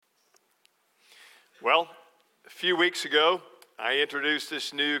Well, a few weeks ago, I introduced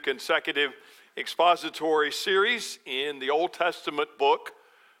this new consecutive expository series in the Old Testament book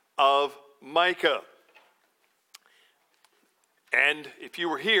of Micah. And if you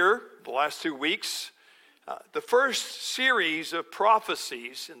were here the last 2 weeks, the first series of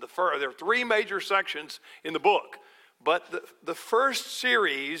prophecies, there are three major sections in the book, but the first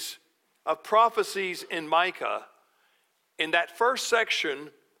series of prophecies in Micah, in that first section,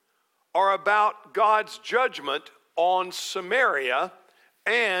 are about God's judgment on Samaria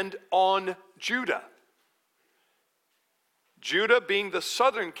and on Judah. Judah being the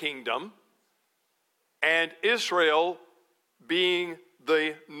southern kingdom and Israel being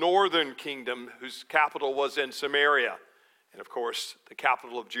the northern kingdom whose capital was in Samaria. And of course, the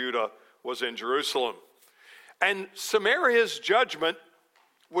capital of Judah was in Jerusalem. And Samaria's judgment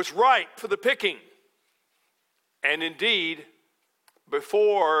was ripe for the picking. And indeed,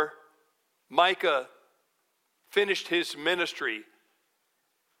 before Micah finished his ministry,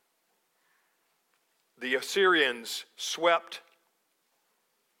 the Assyrians swept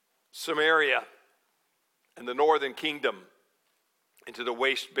Samaria and the northern kingdom into the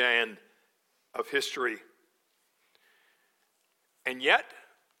waistband of history. And yet,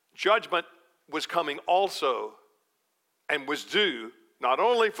 judgment was coming also and was due not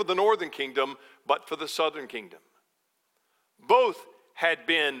only for the northern kingdom, but for the southern kingdom. Both had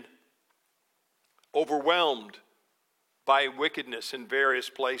been overwhelmed by wickedness in various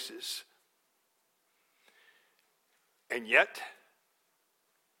places. And yet,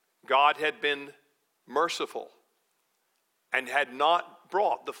 God had been merciful and had not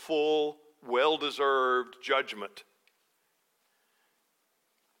brought the full, well-deserved judgment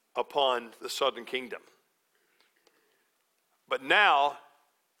upon the southern kingdom. But now,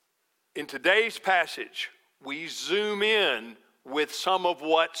 in today's passage, we zoom in with some of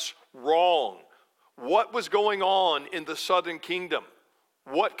what's wrong. What was going on in the southern kingdom?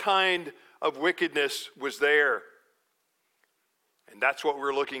 What kind of wickedness was there? And that's what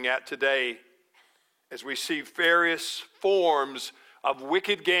we're looking at today as we see various forms of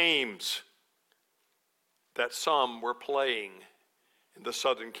wicked games that some were playing in the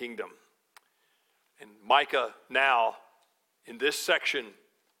southern kingdom. And Micah now, in this section,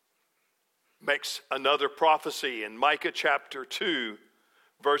 makes another prophecy in Micah chapter 2,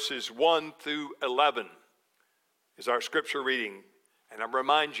 verses 1 through 11 is our scripture reading. And I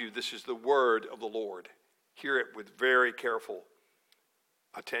remind you, this is the word of the Lord. Hear it with very careful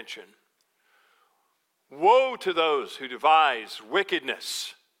attention. Woe to those who devise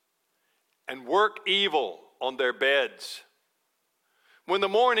wickedness and work evil on their beds. When the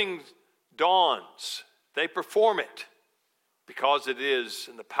morning dawns, they perform it because it is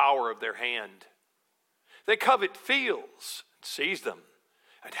in the power of their hand. They covet fields and seize them,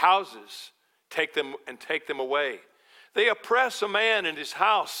 and houses take them away. They oppress a man and his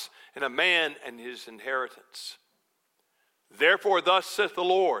house, and a man and his inheritance. Therefore thus saith the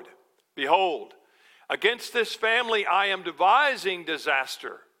Lord, behold, against this family I am devising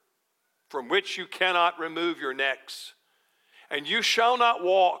disaster, from which you cannot remove your necks, and you shall not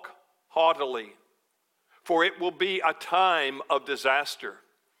walk haughtily, for it will be a time of disaster.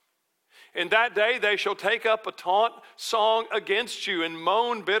 In that day they shall take up a taunt song against you and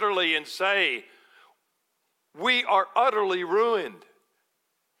moan bitterly and say, we are utterly ruined.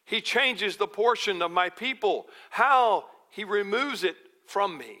 He changes the portion of my people. How he removes it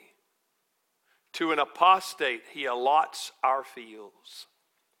from me. To an apostate he allots our fields.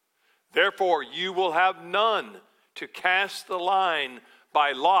 Therefore you will have none to cast the line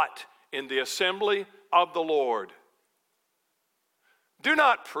by lot in the assembly of the Lord. Do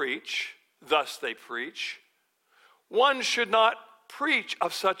not preach, thus they preach. One should not preach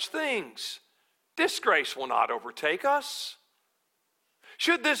of such things. Disgrace will not overtake us.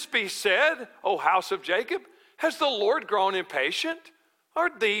 Should this be said, O house of Jacob, has the Lord grown impatient?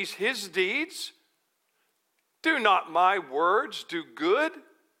 Are these his deeds? Do not my words do good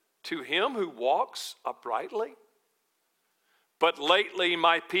to him who walks uprightly? But lately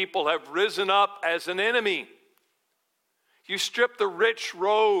my people have risen up as an enemy. You strip the rich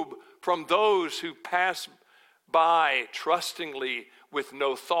robe from those who pass by trustingly with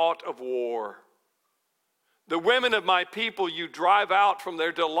no thought of war. The women of my people you drive out from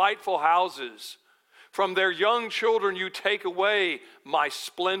their delightful houses. From their young children you take away my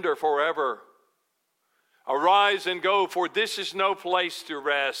splendor forever. Arise and go, for this is no place to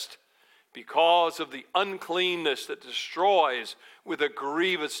rest, because of the uncleanness that destroys with a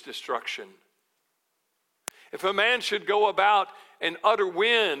grievous destruction. If a man should go about and utter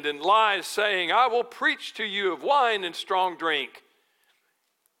wind and lies, saying, I will preach to you of wine and strong drink,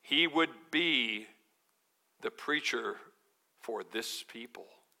 he would be the preacher for this people.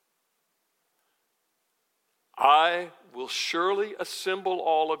 I will surely assemble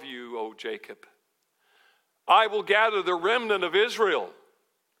all of you, O Jacob. I will gather the remnant of Israel.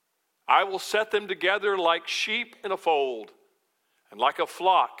 I will set them together like sheep in a fold, and like a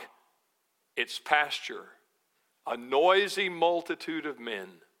flock, its pasture, a noisy multitude of men.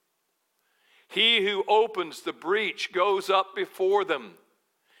 He who opens the breach goes up before them,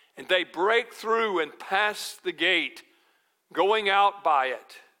 and they break through and pass the gate, going out by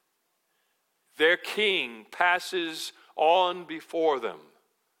it. Their king passes on before them,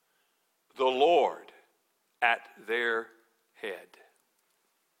 the Lord at their head.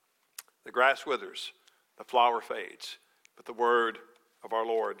 The grass withers, the flower fades, but the word of our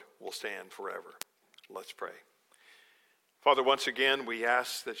Lord will stand forever. Let's pray. Father, once again, we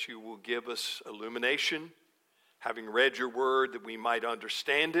ask that you will give us illumination, having read your word, that we might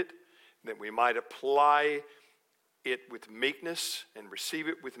understand it, that we might apply it with meekness and receive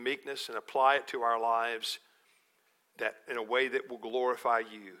it with meekness and apply it to our lives, that in a way that will glorify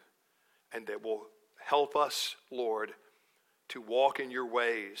you and that will help us, Lord, to walk in your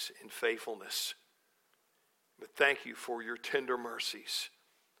ways in faithfulness. But thank you for your tender mercies,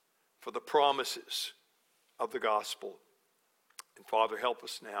 for the promises of the gospel. And Father, help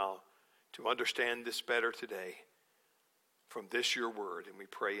us now to understand this better today from this your word, and we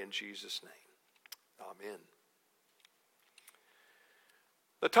pray in Jesus' name. Amen.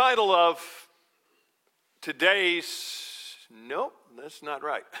 The title of today's, nope, that's not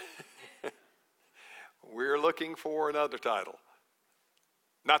right. We're looking for another title.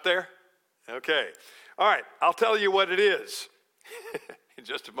 Not there? Okay. All right, I'll tell you what it is in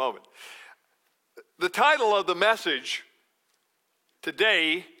just a moment. The title of the message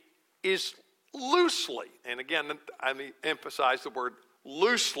today is loosely, and again, I emphasize the word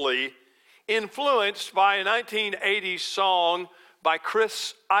loosely, influenced by a 1980s song by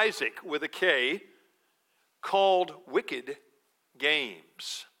Chris Isaak with a K called Wicked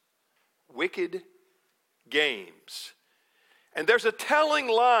Games. Wicked Games. And there's a telling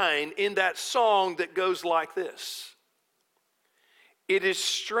line in that song that goes like this. It is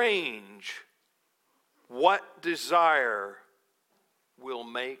strange what desire will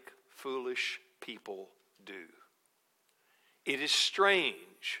make foolish people do. It is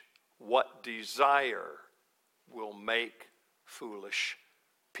strange what desire will make foolish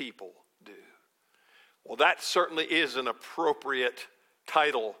people do. Well, that certainly is an appropriate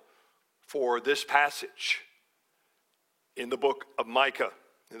title for this passage in the book of Micah,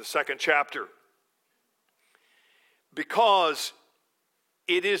 in the 2nd chapter, because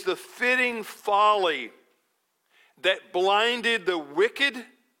it is the fitting folly that blinded the wicked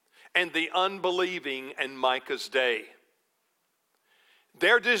and the unbelieving in Micah's day.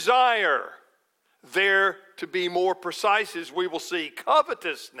 Their desire, there to be more precise, as we will see,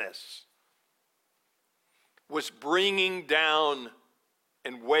 covetousness, was bringing down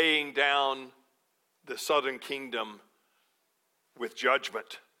and weighing down the southern kingdom with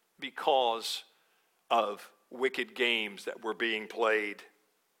judgment because of wicked games that were being played.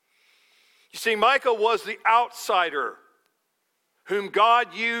 You see, Micah was the outsider whom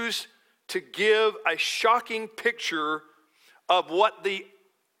God used to give a shocking picture of what the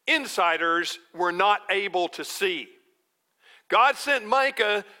insiders were not able to see. God sent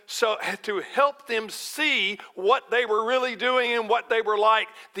Micah to help them see what they were really doing and what they were like,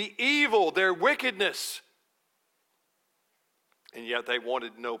 the evil, their wickedness. And yet they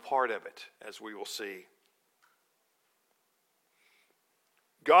wanted no part of it, as we will see.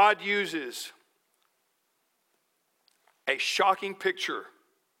 God uses a shocking picture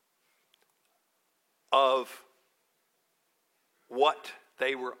of what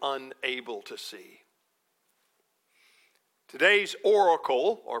they were unable to see. Today's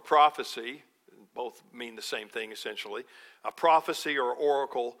oracle or prophecy, both mean the same thing essentially. A prophecy or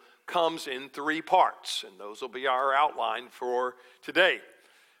oracle comes in 3 parts, and those will be our outline for today.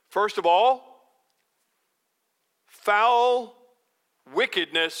 First of all, foul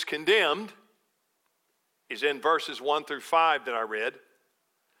wickedness condemned is in verses 1 through 5 that I read.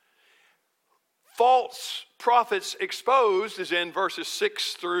 False prophets exposed is in verses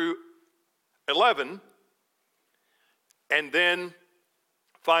 6 through 11. And then,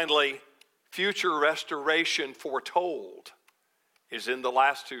 finally, future restoration foretold is in the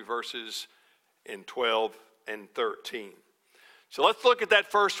last 2 verses in 12 and 13. So let's look at that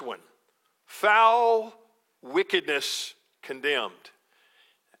first one. Foul wickedness condemned.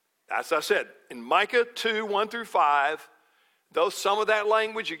 As I said, in Micah 2, 1 through 5, Though some of that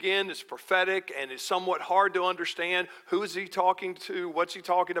language, again, is prophetic and is somewhat hard to understand. Who is he talking to? What's he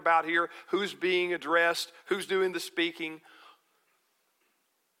talking about here? Who's being addressed? Who's doing the speaking?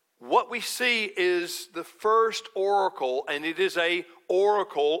 What we see is the first oracle, and it is an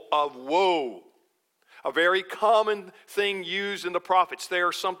oracle of woe. A very common thing used in the prophets. There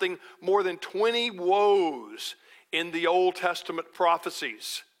are something more than 20 woes in the Old Testament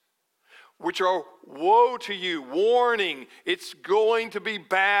prophecies, which are woe to you, warning, it's going to be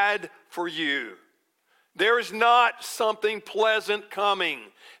bad for you. There is not something pleasant coming.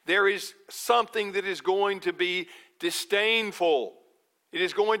 There is something that is going to be disdainful. It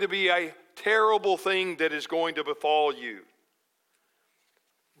is going to be a terrible thing that is going to befall you.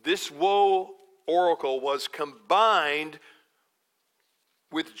 This woe oracle was combined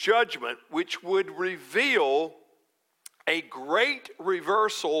with judgment, which would reveal a great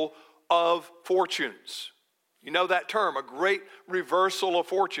reversal of fortunes. You know that term, a great reversal of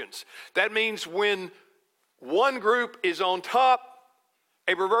fortunes. That means when one group is on top,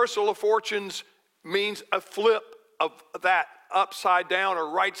 a reversal of fortunes means a flip of that upside down or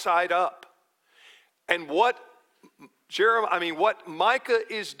right side up. And what Micah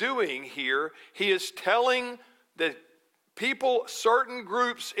is doing here, he is telling the people, certain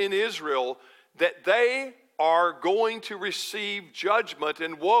groups in Israel, that they are going to receive judgment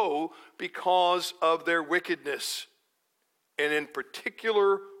and woe because of their wickedness, and in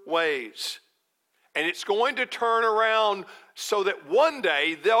particular ways. And it's going to turn around so that one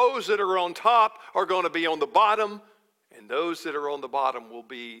day those that are on top are going to be on the bottom, and those that are on the bottom will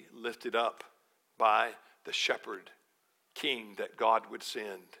be lifted up by the shepherd king that God would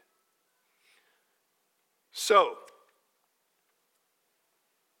send. So,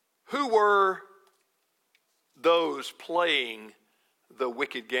 who were those playing the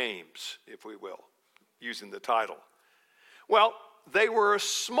wicked games, if we will, using the title? Well, they were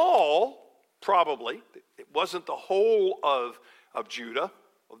small, probably. It wasn't the whole of Judah,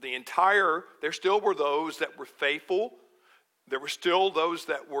 of the entire. There still were those that were faithful. There were still those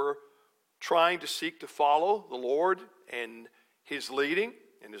that were trying to seek to follow the Lord and his leading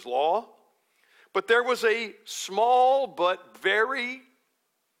and his law. But there was a small but very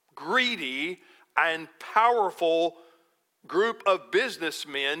greedy and powerful group of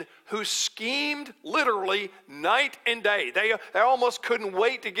businessmen who schemed literally night and day. They almost couldn't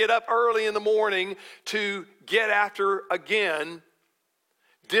wait to get up early in the morning to get after again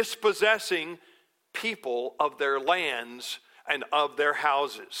dispossessing people of their lands and of their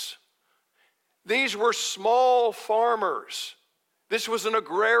houses. These were small farmers. This was an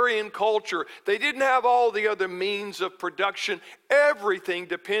agrarian culture. They didn't have all the other means of production. Everything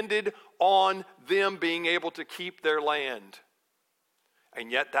depended on them being able to keep their land.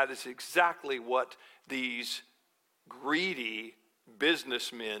 And yet that is exactly what these greedy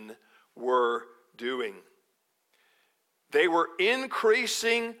businessmen were doing. They were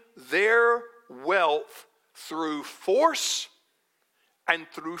increasing their wealth through force and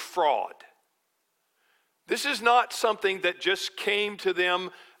through fraud. This is not something that just came to them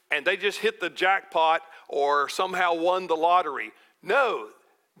and they just hit the jackpot or somehow won the lottery. No,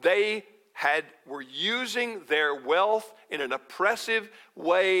 they were using their wealth in an oppressive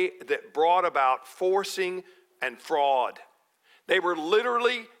way that brought about forcing and fraud. They were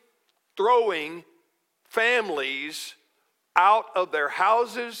literally throwing families out of their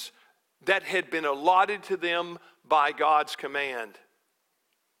houses that had been allotted to them by God's command.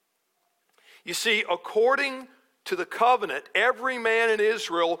 You see, according to the covenant, every man in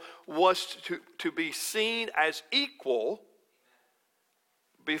Israel was to be seen as equal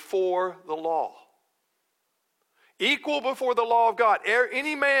before the law. Equal before the law of God.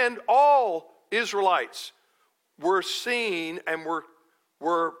 Any man, all Israelites were seen and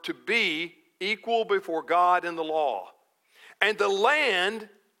were to be equal before God and the law. And the land,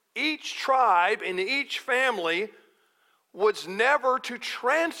 each tribe and each family was never to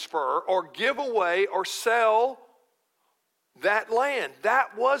transfer or give away or sell that land.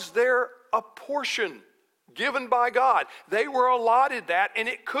 That was their portion given by God. They were allotted that, and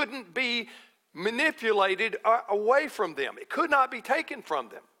it couldn't be manipulated away from them. It could not be taken from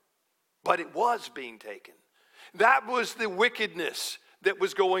them, but it was being taken. That was the wickedness that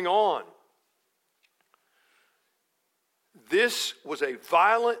was going on. This was a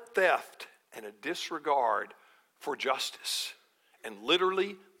violent theft and a disregard for justice. And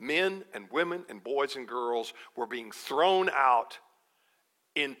literally, men and women and boys and girls were being thrown out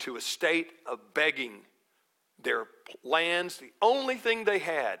into a state of begging. Their lands, the only thing they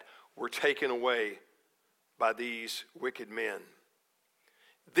had, were taken away by these wicked men.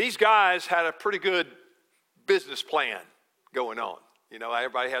 These guys had a pretty good business plan going on. You know,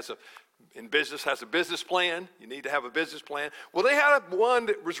 everybody in business has a business plan. You need to have a business plan. Well, they had one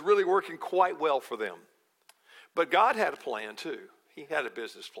that was really working quite well for them. But God had a plan too. He had a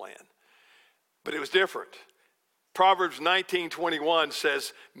business plan. But it was different. Proverbs 19:21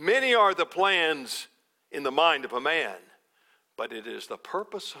 says, "Many are the plans in the mind of a man, but it is the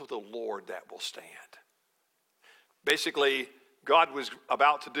purpose of the Lord that will stand." Basically, God was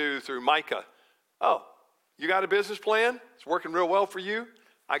about to do through Micah, "Oh, you got a business plan? It's working real well for you?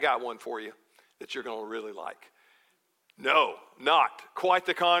 I got one for you that you're going to really like." No, not. Quite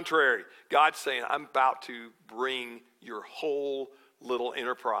the contrary. God's saying, "I'm about to bring your whole little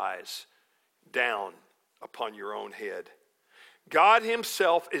enterprise down upon your own head." God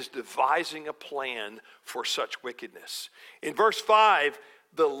himself is devising a plan for such wickedness. In verse 5,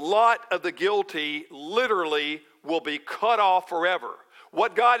 the lot of the guilty literally will be cut off forever.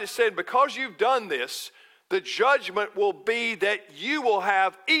 What God has said, because you've done this, the judgment will be that you will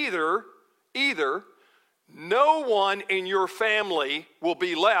have either no one in your family will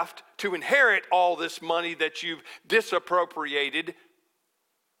be left to inherit all this money that you've disappropriated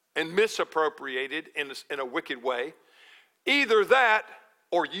and misappropriated in a wicked way. Either that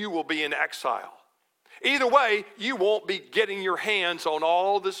or you will be in exile. Either way, you won't be getting your hands on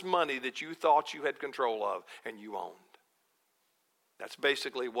all this money that you thought you had control of and you owned. That's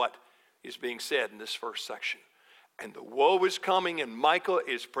basically what is being said in this first section. And the woe is coming, and Micah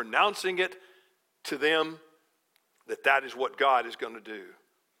is pronouncing it to them that is what God is going to do.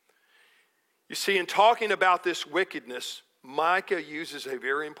 You see, in talking about this wickedness, Micah uses a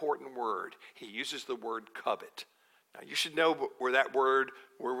very important word. He uses the word covet. Now, you should know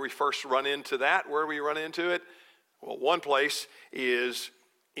where we first run into that, where we run into it. Well, one place is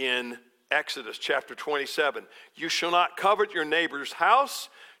in Exodus chapter 27. "You shall not covet your neighbor's house.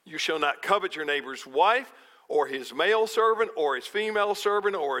 You shall not covet your neighbor's wife, or his male servant, or his female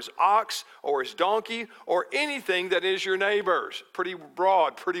servant, or his ox, or his donkey, or anything that is your neighbor's." Pretty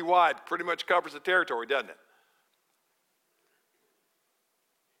broad, pretty wide, pretty much covers the territory, doesn't it?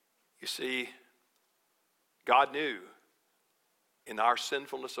 You see, God knew in our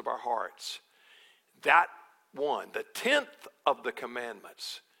sinfulness of our hearts that one, the 10th of the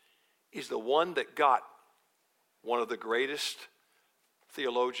commandments, is the one that got one of the greatest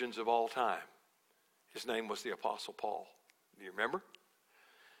theologians of all time. His name was the Apostle Paul. Do you remember?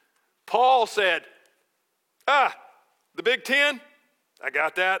 Paul said, the big 10, I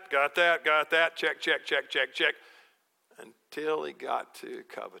got that, check, until he got to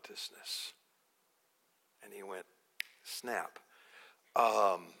covetousness. And he went, snap.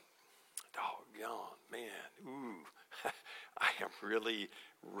 Doggone, man, I am really,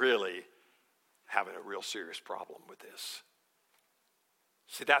 really having a real serious problem with this.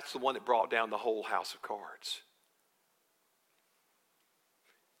 See, that's the one that brought down the whole house of cards.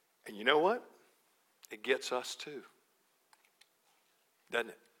 And you know what? It gets us too, doesn't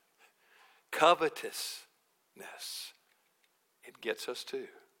it? Covetousness, it gets us too.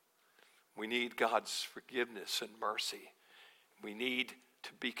 We need God's forgiveness and mercy. We need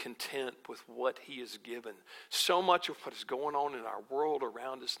to be content with what he has given. So much of what is going on in our world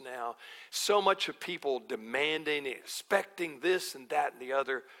around us now, so much of people demanding, expecting this and that and the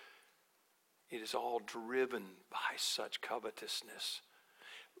other, it is all driven by such covetousness.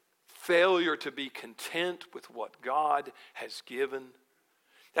 Failure to be content with what God has given.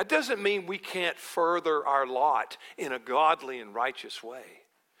 That doesn't mean we can't further our lot in a godly and righteous way.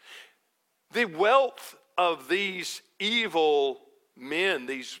 The wealth of these evil men,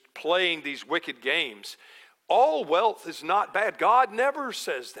 these playing these wicked games, all wealth is not bad. God never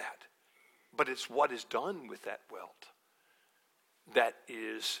says that. But it's what is done with that wealth that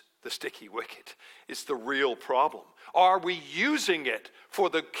is the sticky wicket. It's the real problem. Are we using it for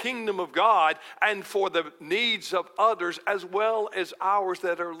the kingdom of God and for the needs of others as well as ours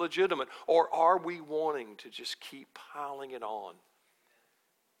that are legitimate? Or are we wanting to just keep piling it on?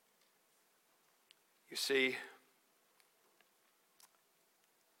 You see,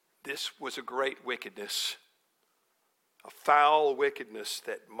 this was a great wickedness, a foul wickedness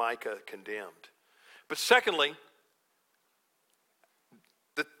that Micah condemned. But secondly,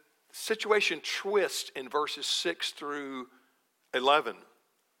 the situation twists in verses 6 through 11.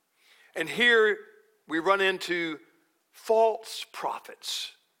 And here we run into false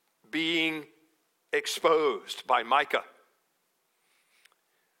prophets being exposed by Micah.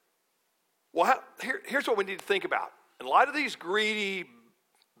 Well, here's what we need to think about. In light of these greedy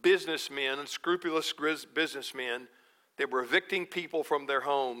businessmen, unscrupulous businessmen that were evicting people from their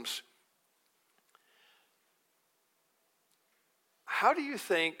homes, how do you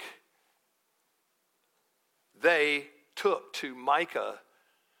think they took to Micah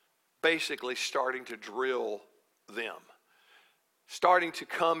basically starting to drill them, starting to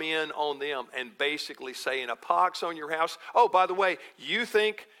come in on them and basically saying, a pox on your house. Oh, by the way, you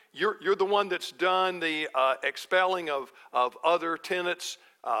think you're the one that's done the expelling of other tenants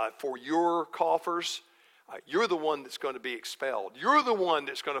for your coffers. You're the one that's going to be expelled. You're the one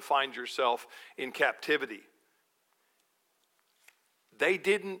that's going to find yourself in captivity. They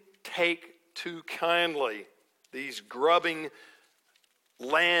didn't take too kindly these grubbing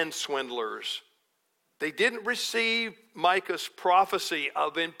land swindlers. They didn't receive Micah's prophecy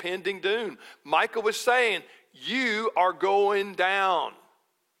of impending doom. Micah was saying, you are going down.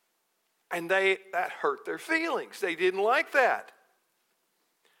 And that hurt their feelings. They didn't like that.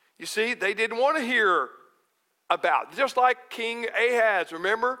 You see, they didn't want to hear about, just like King Ahaz,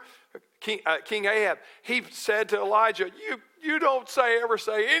 remember? King Ahab, he said to Elijah, you don't ever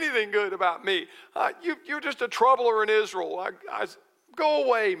say anything good about me. You're just a troubler in Israel. Go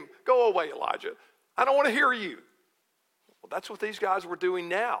away, Elijah. I don't want to hear you. Well, that's what these guys were doing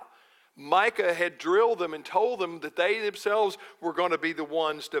now. Micah had drilled them and told them that they themselves were going to be the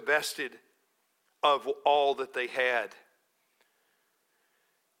ones divested of all that they had.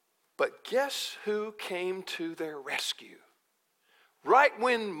 But guess who came to their rescue? Right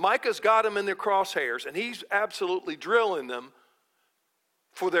when Micah's got them in their crosshairs and he's absolutely drilling them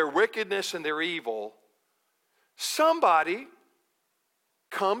for their wickedness and their evil, somebody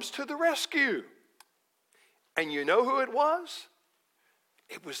comes to the rescue. And you know who it was?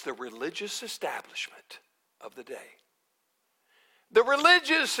 It was the religious establishment of the day. The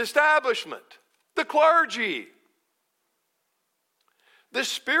religious establishment, the clergy, the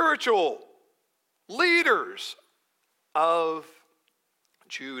spiritual leaders of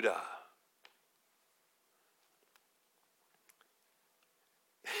Judah.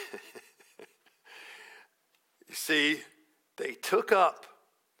 You see, they took up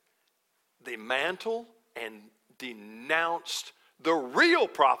the mantle and denounced the real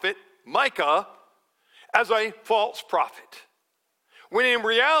prophet, Micah, as a false prophet, when in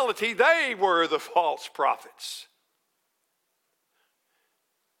reality they were the false prophets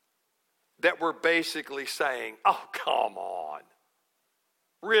that were basically saying, oh, come on.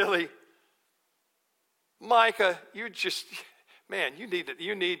 Really? Micah, you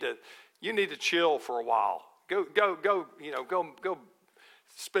need to chill for a while. Go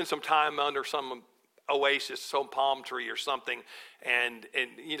spend some time under some oasis, some palm tree or something, and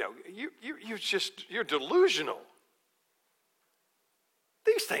you're delusional.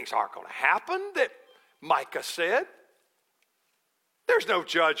 These things aren't going to happen that Micah said. There's no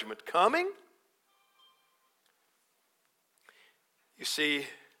judgment coming. You see,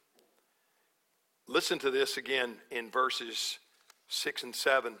 listen to this again in verses 6 and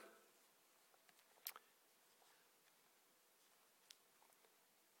 7.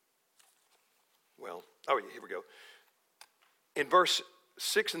 Here we go. In verse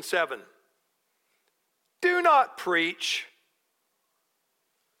 6 and 7, do not preach,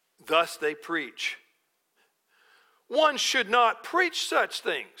 thus they preach. One should not preach such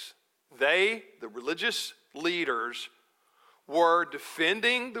things. They, the religious leaders, were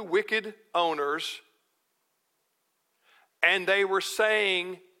defending the wicked owners, and they were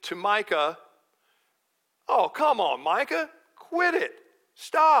saying to Micah, oh, come on, Micah, quit it,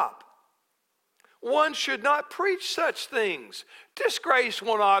 stop. One should not preach such things. Disgrace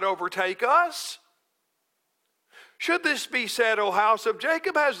will not overtake us. Should this be said, O house of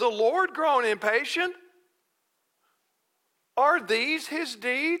Jacob, has the Lord grown impatient? Are these his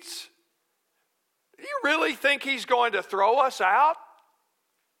deeds? Do you really think he's going to throw us out?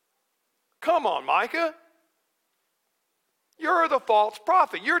 Come on, Micah. You're the false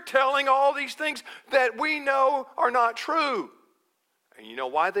prophet. You're telling all these things that we know are not true. And you know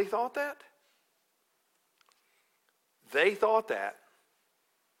why they thought that? They thought that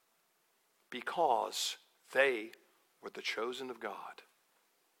because they were the chosen of God.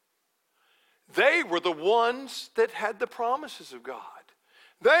 They were the ones that had the promises of God.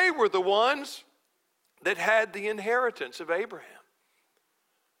 They were the ones that had the inheritance of Abraham.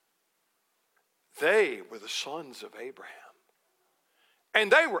 They were the sons of Abraham.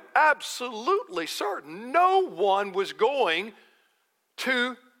 And they were absolutely certain no one was going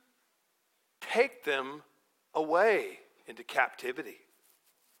to take them away into captivity.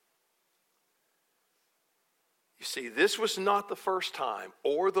 You see, this was not the first time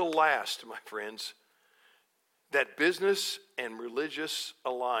or the last, my friends, that business and religious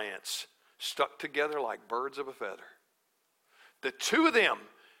alliance stuck together like birds of a feather. The two of them,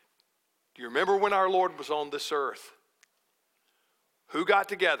 do you remember when our Lord was on this earth? Who got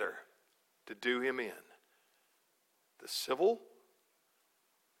together to do him in? the civil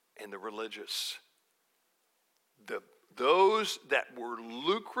and the religious. Those that were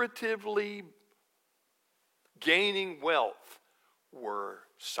lucratively gaining wealth were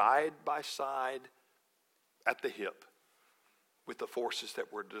side by side at the hip with the forces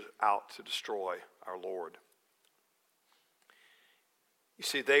that were out to destroy our Lord. You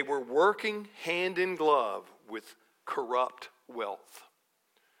see, they were working hand in glove with corrupt wealth.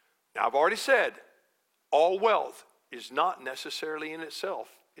 Now, I've already said, all wealth is not necessarily in itself.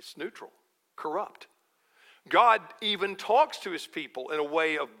 It's neutral, corrupt. God even talks to his people in a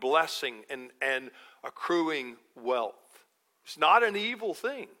way of blessing and accruing wealth. It's not an evil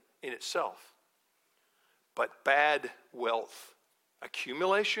thing in itself. But bad wealth,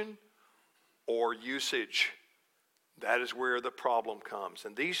 accumulation or usage, that is where the problem comes.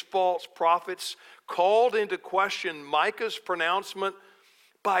 And these false prophets called into question Micah's pronouncement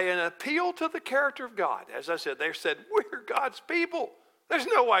by an appeal to the character of God. As I said, they said, we're God's people. There's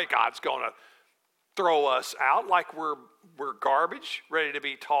no way God's going to throw us out like we're garbage, ready to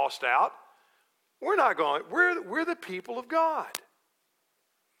be tossed out. We're not going. We're the people of God.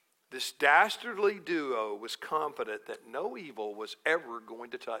 This dastardly duo was confident that no evil was ever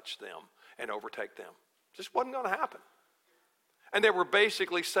going to touch them and overtake them. Just wasn't going to happen. And they were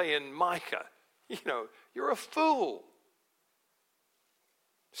basically saying, Micah, you're a fool.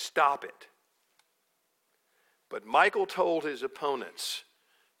 Stop it. But Michael told his opponents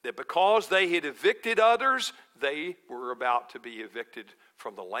that because they had evicted others, they were about to be evicted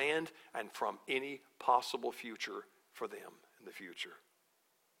from the land and from any possible future for them in the future.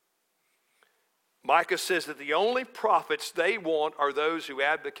 Micah says that the only prophets they want are those who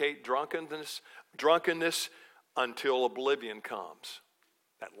advocate drunkenness until oblivion comes.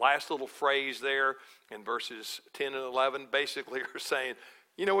 That last little phrase there in verses 10 and 11 basically are saying,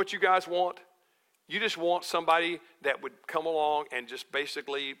 you know what you guys want? You just want somebody that would come along and just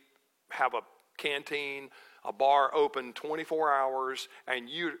basically have a canteen, a bar open 24 hours, and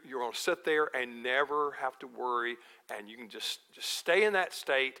you're going to sit there and never have to worry, and you can just stay in that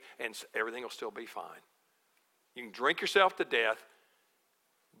state, and everything will still be fine. You can drink yourself to death,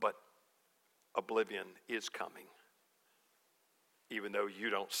 but oblivion is coming, even though you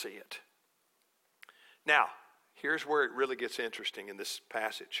don't see it. Now, here's where it really gets interesting in this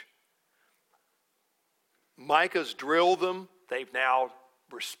passage. Micah's drilled them. They've now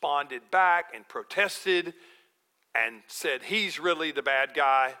responded back and protested and said he's really the bad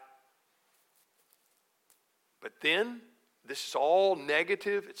guy. But then this is all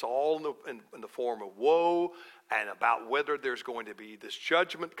negative. It's all in the form of woe and about whether there's going to be this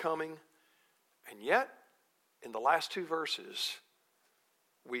judgment coming. And yet, in the last two verses,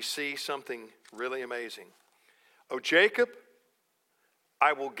 we see something really amazing. O Jacob,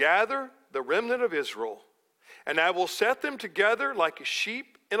 I will gather the remnant of Israel, and I will set them together like a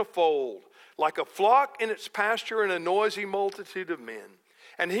sheep in a fold, like a flock in its pasture in a noisy multitude of men.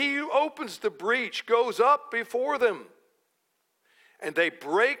 And he who opens the breach goes up before them, and they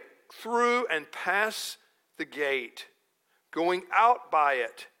break through and pass the gate, going out by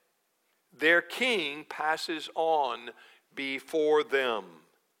it. Their king passes on before them,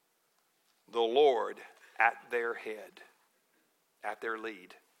 the Lord at their head, at their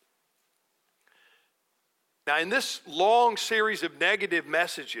lead. Now, in this long series of negative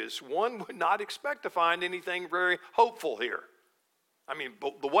messages, one would not expect to find anything very hopeful here. I mean,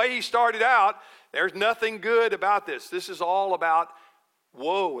 the way he started out, there's nothing good about this. This is all about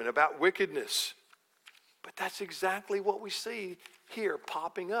woe and about wickedness. But that's exactly what we see here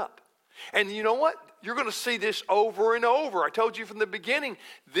popping up. And you know what? You're going to see this over and over. I told you from the beginning,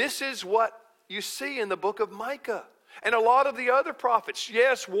 this is what you see in the book of Micah. And a lot of the other prophets,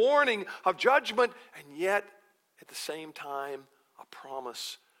 yes, warning of judgment, and yet at the same time, a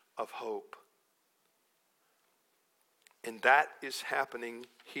promise of hope. And that is happening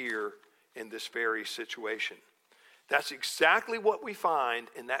here in this very situation. That's exactly what we find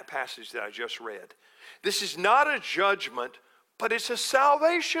in that passage that I just read. This is not a judgment, but it's a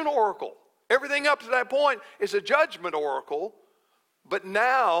salvation oracle. Everything up to that point is a judgment oracle, but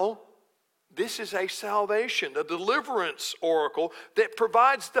now this is a salvation, a deliverance oracle that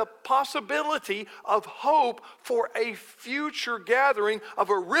provides the possibility of hope for a future gathering of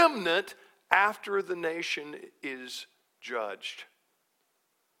a remnant after the nation is judged.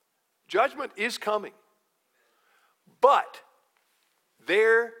 Judgment is coming, but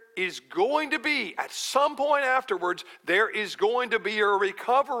there is going to be, at some point afterwards, there is going to be a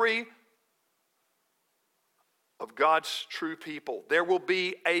recovery of God's true people. There will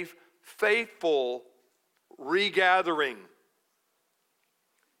be a faithful regathering.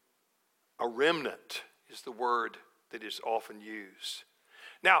 A remnant is the word that is often used.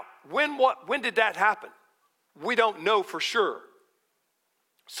 Now, when did that happen? We don't know for sure.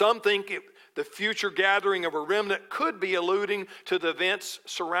 Some think the future gathering of a remnant could be alluding to the events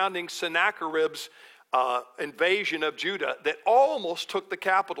surrounding Sennacherib's invasion of Judah that almost took the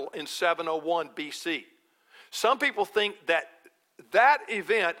capital in 701 BC. Some people think that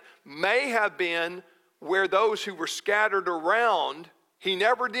event may have been where those who were scattered around, he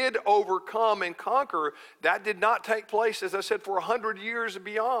never did overcome and conquer. That did not take place, as I said, for 100 years and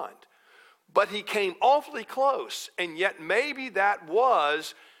beyond. But he came awfully close, and yet maybe that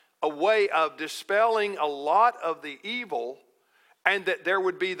was a way of dispelling a lot of the evil, and that there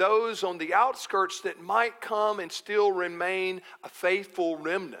would be those on the outskirts that might come and still remain a faithful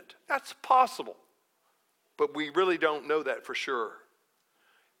remnant. That's possible, but we really don't know that for sure.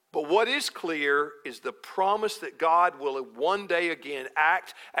 But what is clear is the promise that God will one day again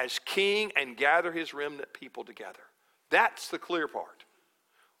act as king and gather his remnant people together. That's the clear part.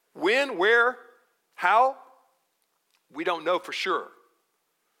 When, where, how, we don't know for sure.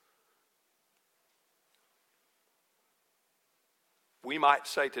 We might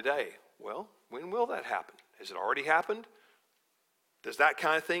say today, well, when will that happen? Has it already happened? Does that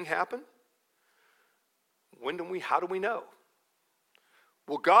kind of thing happen? How do we know?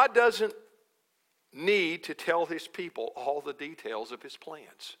 Well, God doesn't need to tell his people all the details of his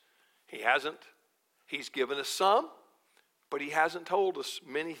plans. He hasn't. He's given us some, but he hasn't told us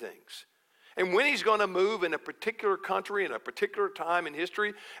many things. And when he's going to move in a particular country in a particular time in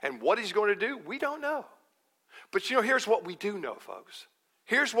history and what he's going to do, we don't know. But here's what we do know, folks.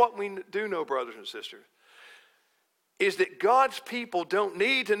 Here's what we do know, brothers and sisters, is that God's people don't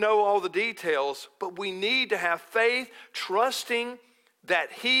need to know all the details, but we need to have faith, trusting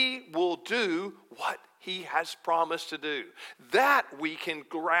that he will do what he has promised to do. That we can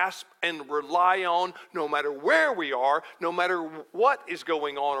grasp and rely on no matter where we are, no matter what is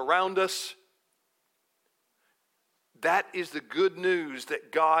going on around us. That is the good news,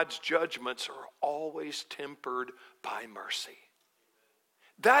 that God's judgments are always tempered by mercy.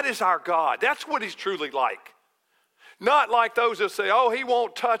 That is our God. That's what he's truly like. Not like those that say, oh, he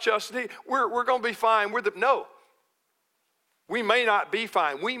won't touch us. We're going to be fine. No. We may not be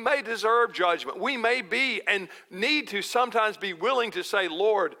fine. We may deserve judgment. We may be and need to sometimes be willing to say,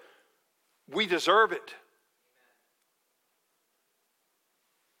 Lord, we deserve it.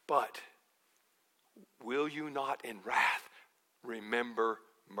 But will you not in wrath remember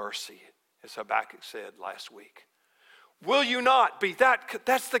mercy, as Habakkuk said last week? Will you not be that?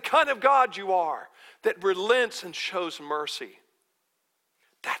 That's the kind of God you are, that relents and shows mercy.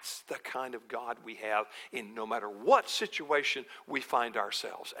 That's the kind of God we have in no matter what situation we find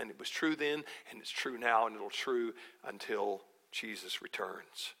ourselves. And it was true then, and it's true now, and it'll be true until Jesus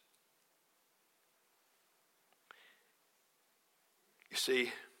returns. You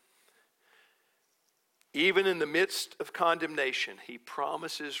see, even in the midst of condemnation, he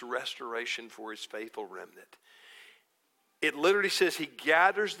promises restoration for his faithful remnant. It literally says he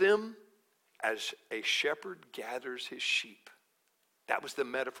gathers them as a shepherd gathers his sheep. That was the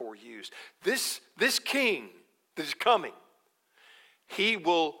metaphor used. This king that is coming, he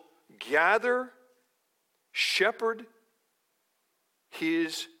will gather, shepherd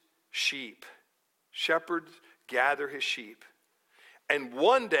his sheep. Shepherds gather his sheep. And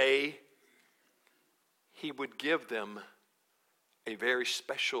one day, he would give them a very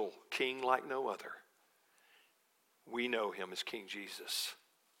special king like no other. We know him as King Jesus.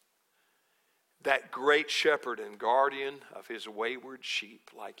 That great shepherd and guardian of his wayward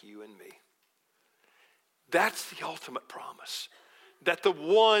sheep like you and me. That's the ultimate promise. That the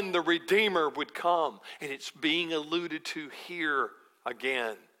Redeemer would come. And it's being alluded to here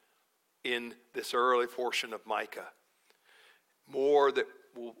again in this early portion of Micah. More that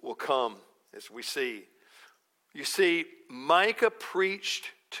will come as we see. You see, Micah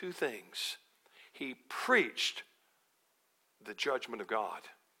preached two things. He preached the judgment of God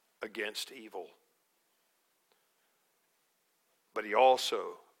against evil. But he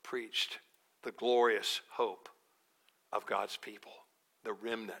also preached the glorious hope of God's people, the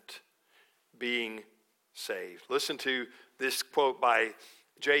remnant being saved. Listen to this quote by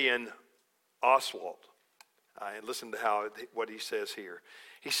J.N. Oswalt. And listen to what he says here.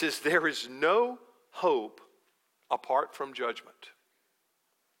 He says, there is no hope apart from judgment.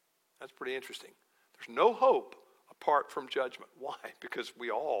 That's pretty interesting. There's no hope apart from judgment. Why? Because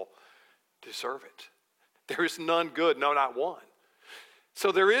we all deserve it. There is none good, no, not one.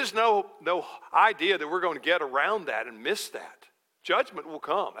 So there is no idea that we're going to get around that and miss that. Judgment will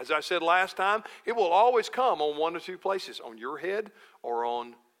come. As I said last time, it will always come on one or two places, on your head or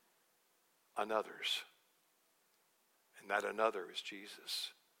on another's. and that another is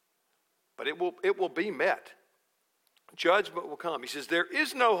Jesus. But it will be met. Judgment will come. He says, there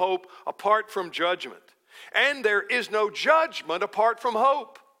is no hope apart from judgment, and there is no judgment apart from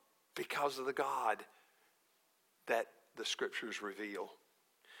hope, because of the God that the Scriptures reveal.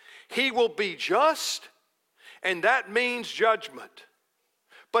 He will be just, and that means judgment.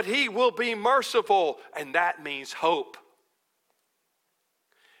 But he will be merciful, and that means hope.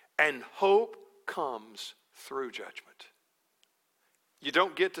 And hope comes through judgment. You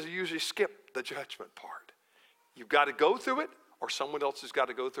don't get to usually skip the judgment part. You've got to go through it, or someone else has got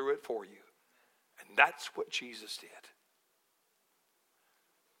to go through it for you. And that's what Jesus did.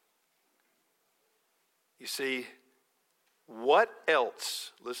 You see, what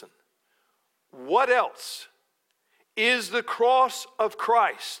else, listen, what else is the cross of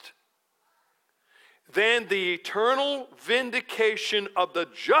Christ than the eternal vindication of the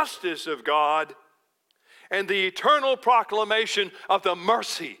justice of God and the eternal proclamation of the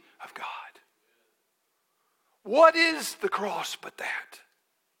mercy of God? What is the cross but that?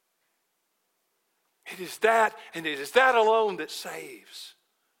 It is that, and it is that alone that saves.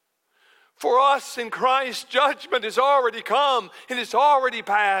 For us in Christ, judgment has already come. It has already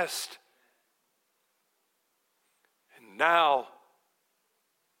passed. And now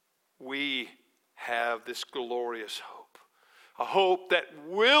we have this glorious hope. A hope that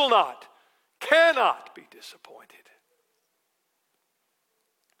will not, cannot be disappointed.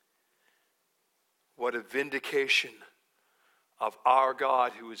 What a vindication of our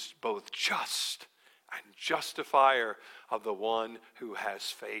God, who is both just and justifier of the one who has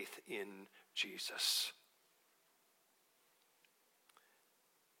faith in Jesus.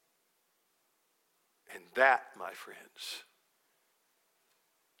 And that, my friends,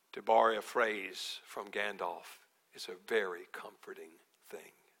 to borrow a phrase from Gandalf, is a very comforting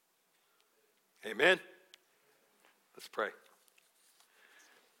thing. Amen? Let's pray.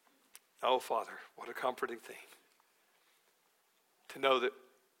 Oh, Father, what a comforting thing to know that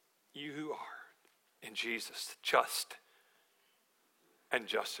you who are in Jesus, just and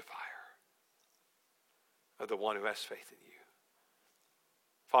justifier, are the one who has faith in you.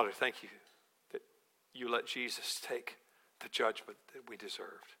 Father, thank you that you let Jesus take the judgment that we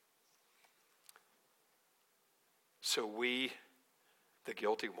deserved, so we, the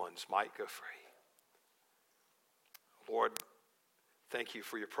guilty ones, might go free. Lord, thank you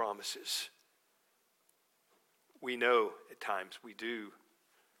for your promises. We know at times we do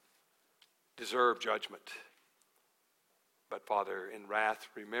deserve judgment. But Father, in wrath,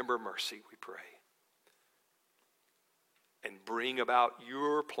 remember mercy, we pray. And bring about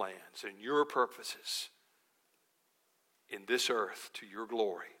your plans and your purposes in this earth to your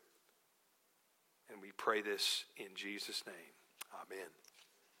glory. And we pray this in Jesus' name. Amen.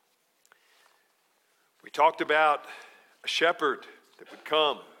 We talked about a shepherd that would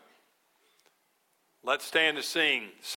come. Let's stand to sing.